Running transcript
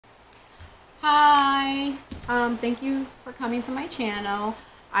Hi, thank you for coming to my channel.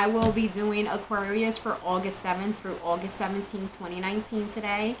 I will be doing Aquarius for August 7th through August 17th, 2019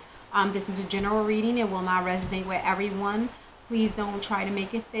 today. This is a general reading. It will not resonate with everyone. Please don't try to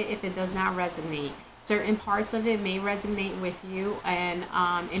make it fit if it does not resonate. Certain parts of it may resonate with you, and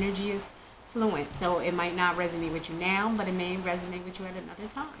energy is fluent, so it might not resonate with you now, but it may resonate with you at another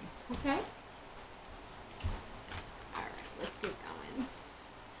time. Okay? Alright, let's get going.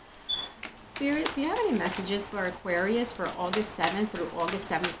 Spirit, do you have any messages for Aquarius for August 7th through August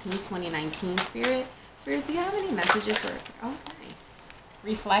 17th, 2019, Spirit? Spirit, do you have any messages for... Okay.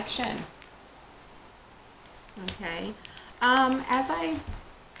 Reflection. Okay. As I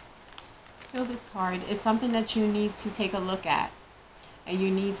feel this card, it's something that you need to take a look at. And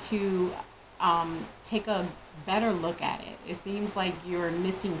you need to take a better look at it. It seems like you're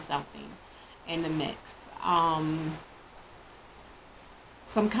missing something in the mix.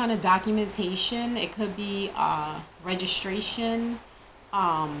 Some kind of documentation. It could be registration.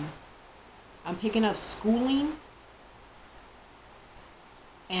 I'm picking up schooling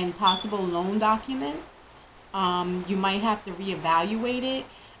and possible loan documents. You might have to reevaluate it.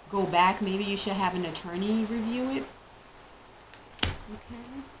 Go back. Maybe you should have an attorney review it.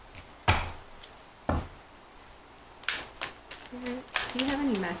 Okay. Spirit, do you have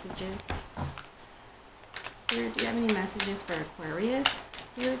any messages? Spirit, do you have any messages for Aquarius?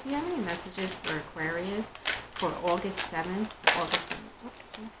 Spirit, do you have any messages for Aquarius for August 7th to August 7th? Oh,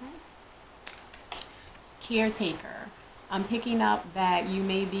 okay. Caretaker. I'm picking up that you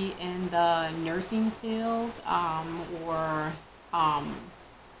may be in the nursing field or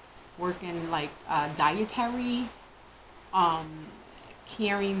working like dietary,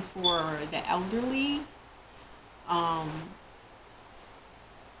 caring for the elderly.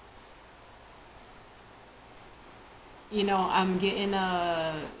 You know, I'm getting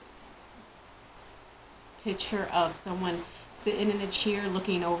a picture of someone sitting in a chair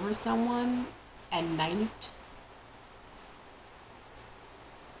looking over someone at night.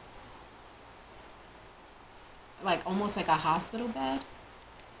 Like almost like a hospital bed.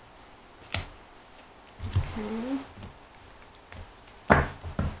 Okay.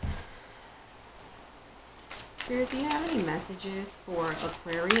 Spirit, do you have any messages for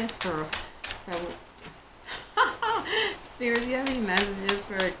Aquarius for Spirit, do you have any messages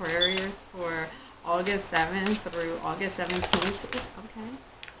for Aquarius for August 7th through August 17th? Okay.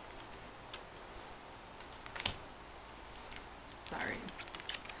 Sorry.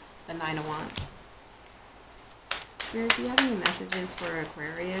 The 9 of Wands. Spirit, do you have any messages for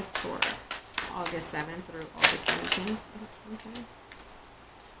Aquarius for August 7th through August 17th? Okay.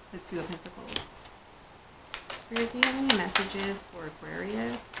 The 2 of Pentacles. Spirit, do you have any messages for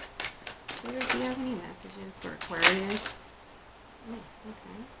Aquarius? Spirit, do you have any messages for Aquarius? Oh,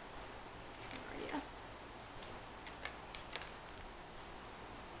 okay. Where are you?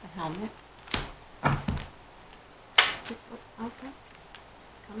 The helmet. Oh, okay.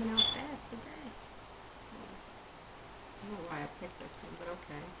 Coming out fast today. I don't know why I picked this one, but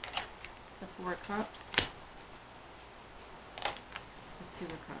okay. The 4 of Cups. The 2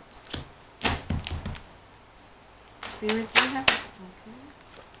 of Cups. Spirit, do you have... Okay.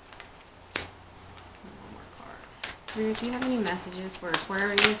 One more card. Spirit, do you have any messages for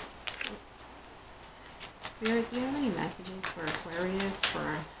Aquarius? Spirit, do you have any messages for Aquarius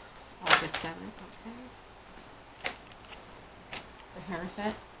for August 7th? Okay. The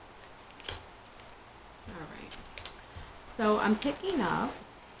Hierophant. Alright. So I'm picking up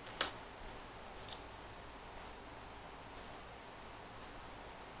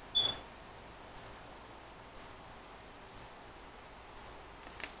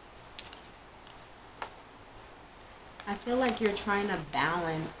I feel like you're trying to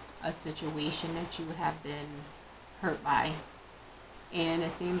balance a situation that you have been hurt by. And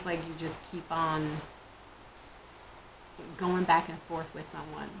it seems like you just keep on going back and forth with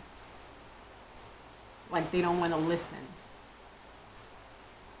someone. Like they don't want to listen.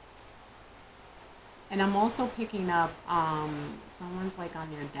 And I'm also picking up someone's like on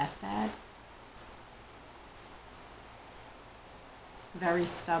their deathbed. Very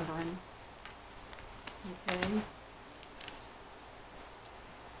stubborn. Okay.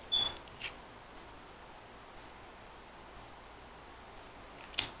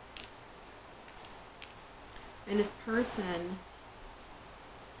 And this person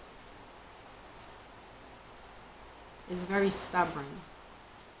is very stubborn.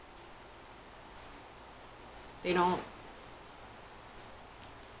 They don't,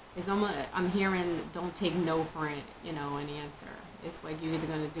 it's almost, I'm hearing don't take no for it, you know, an answer. It's like you're either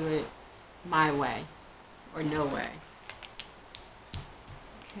going to do it my way or no way.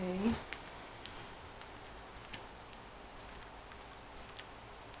 Okay.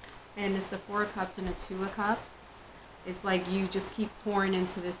 And it's the Four of Cups and the Two of Cups. It's like you just keep pouring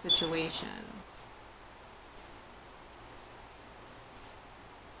into this situation.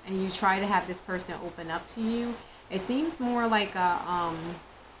 And you try to have this person open up to you. It seems more like a,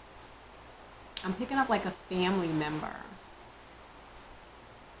 I'm picking up like a family member.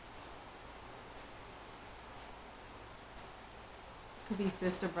 Could be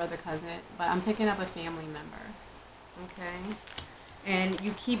sister, brother, cousin, but I'm picking up a family member. Okay? And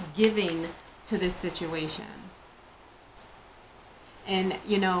you keep giving to this situation. And,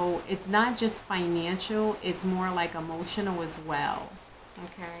 you know, it's not just financial, it's more like emotional as well.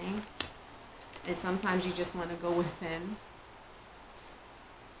 Okay? And sometimes you just want to go within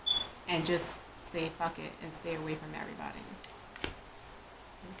and just say fuck it and stay away from everybody.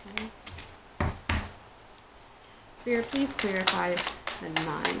 Okay? Spirit, please clarify the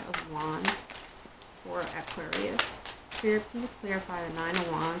Nine of Wands for Aquarius. Spirit, please clarify the Nine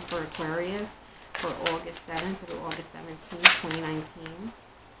of Wands for Aquarius for August 7th through August 17th, 2019.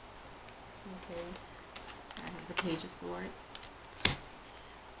 Okay. I have the Page of Swords.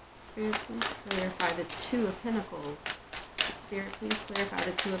 Spirit, please clarify the Two of Pentacles. Spirit, please clarify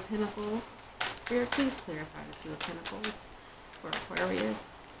the Two of Pentacles. Spirit, please clarify the Two of Pentacles for Aquarius.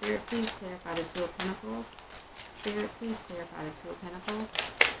 Spirit, please clarify the Two of Pentacles. Spirit, please clarify the Two of Pentacles.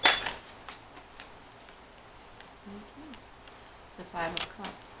 Okay. The Five of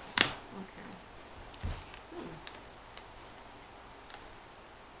Cups. Okay.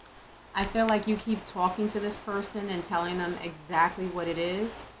 I feel like you keep talking to this person and telling them exactly what it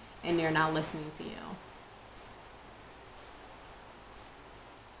is, and they're not listening to you.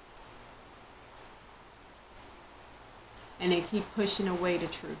 And they keep pushing away the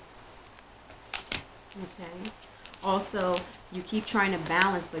truth. Okay? Also, you keep trying to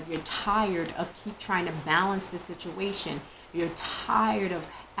balance, but you're tired of keep trying to balance the situation. You're tired of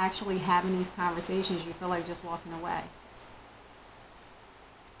actually having these conversations. You feel like just walking away.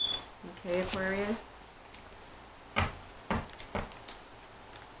 Okay, Aquarius.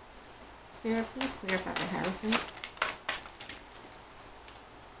 Spirit, please clarify the Hierophant.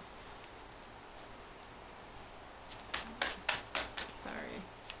 Sorry,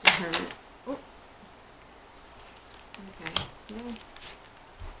 the Hermit. Oh. Okay. Yeah.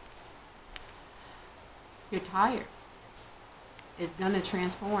 You're tired. It's gonna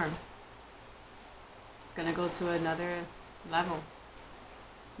transform. It's gonna go to another level.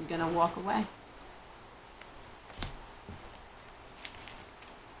 You're gonna walk away.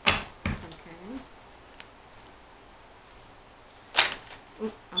 Okay.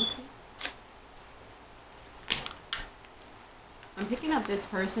 Ooh, okay. I'm picking up this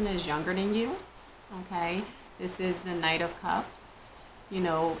person is younger than you. Okay. This is the Knight of Cups. You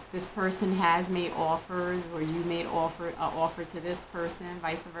know, this person has made offers, or you made offer to this person,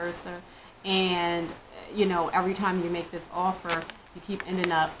 vice versa. And, you know, every time you make this offer, you keep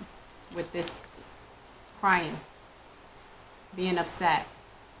ending up with this crying, being upset.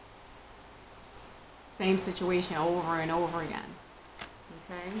 Same situation over and over again.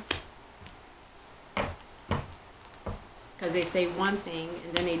 Okay? Because they say one thing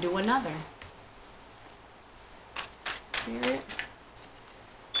and then they do another. Spirit,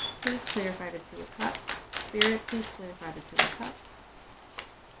 please clarify the Two of Cups. Spirit, please clarify the Two of Cups.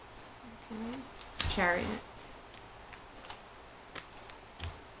 Okay. Chariot.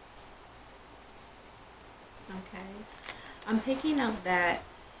 Okay. I'm picking up that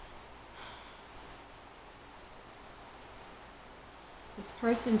this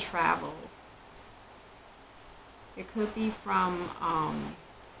person travels. It could be from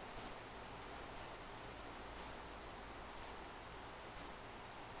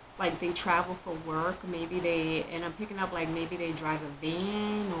like they travel for work. Maybe they, and I'm picking up like maybe they drive a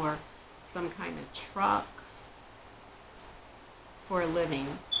van or some kind of truck for a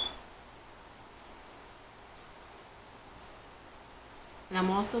living. And I'm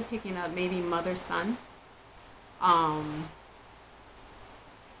also picking up maybe mother, son.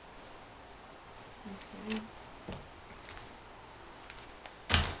 Okay.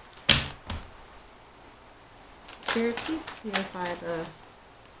 Spirit, please clarify the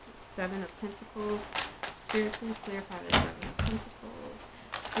Seven of Pentacles. Spirit, please clarify the Seven of Pentacles.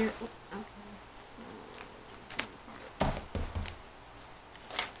 Spirit, okay.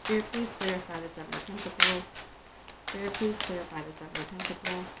 Spirit, please clarify the Seven of Pentacles. Spirit, please clarify the Seven of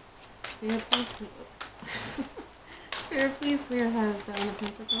Pentacles. Spirit, please Spirit, please clarify the Seven of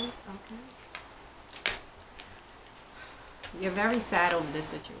Pentacles. Okay. You're very sad over this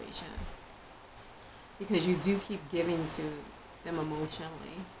situation because you do keep giving to them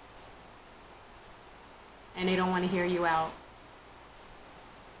emotionally, and they don't want to hear you out.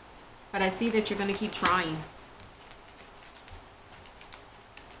 But I see that you're going to keep trying.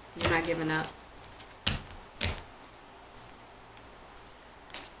 You're not giving up.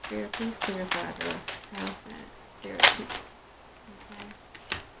 Spirit, please clarify the health and spirit. Okay.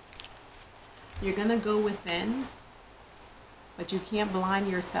 You're going to go within, but you can't blind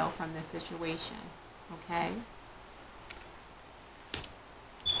yourself from this situation. Okay?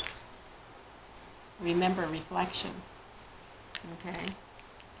 Remember, reflection. Okay?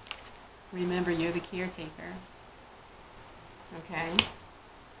 Remember, you're the caretaker. Okay?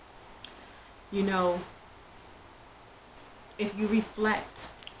 You know, if you reflect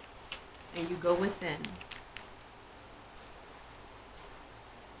and you go within,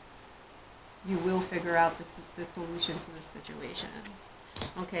 you will figure out the solution to the situation.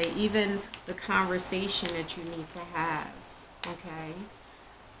 Okay? Even the conversation that you need to have, okay,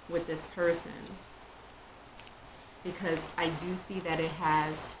 with this person. Because I do see that it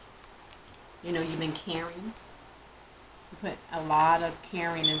has, you know, you've been caring. You put a lot of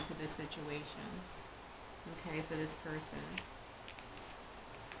caring into this situation, okay, for this person.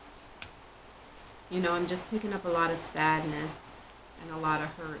 You know, I'm just picking up a lot of sadness and a lot of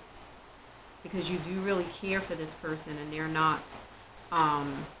hurt. Because you do really care for this person and they're not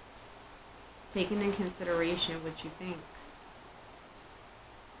taking in consideration what you think.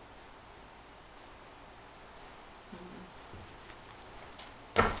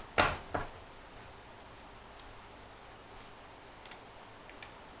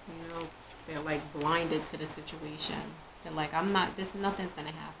 They're like blinded to the situation. They're like, nothing's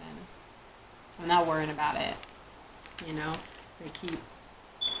gonna happen. I'm not worrying about it. You know, they keep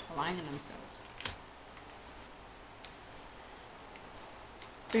blinding themselves.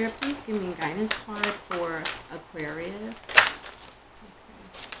 Spirit, please give me a guidance card for Aquarius.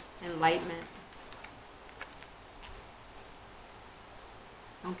 Okay. Enlightenment.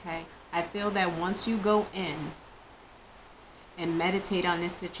 Okay, I feel that once you go in and meditate on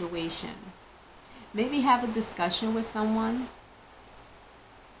this situation, maybe have a discussion with someone,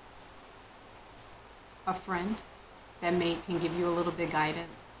 a friend that can give you a little bit guidance.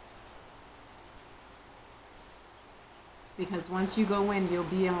 Because once you go in, you'll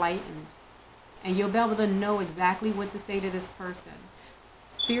be enlightened and you'll be able to know exactly what to say to this person.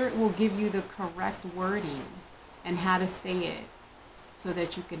 Spirit will give you the correct wording and how to say it so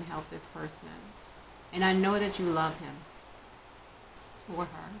that you can help this person. And I know that you love him or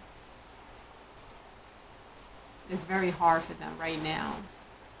her. It's very hard for them right now.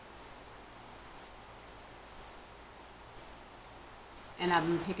 And I've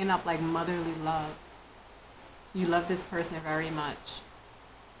been picking up like motherly love. You love this person very much.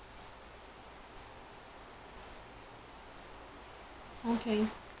 Okay.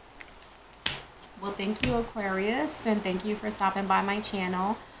 Well, thank you, Aquarius, and thank you for stopping by my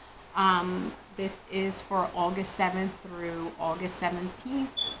channel. This is for August 7th through August 17th,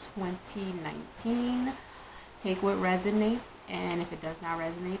 2019. Take what resonates, and if it does not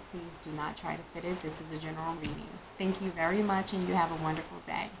resonate, please do not try to fit it. This is a general reading. Thank you very much, and you have a wonderful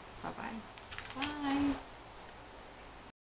day. Bye-bye. Bye.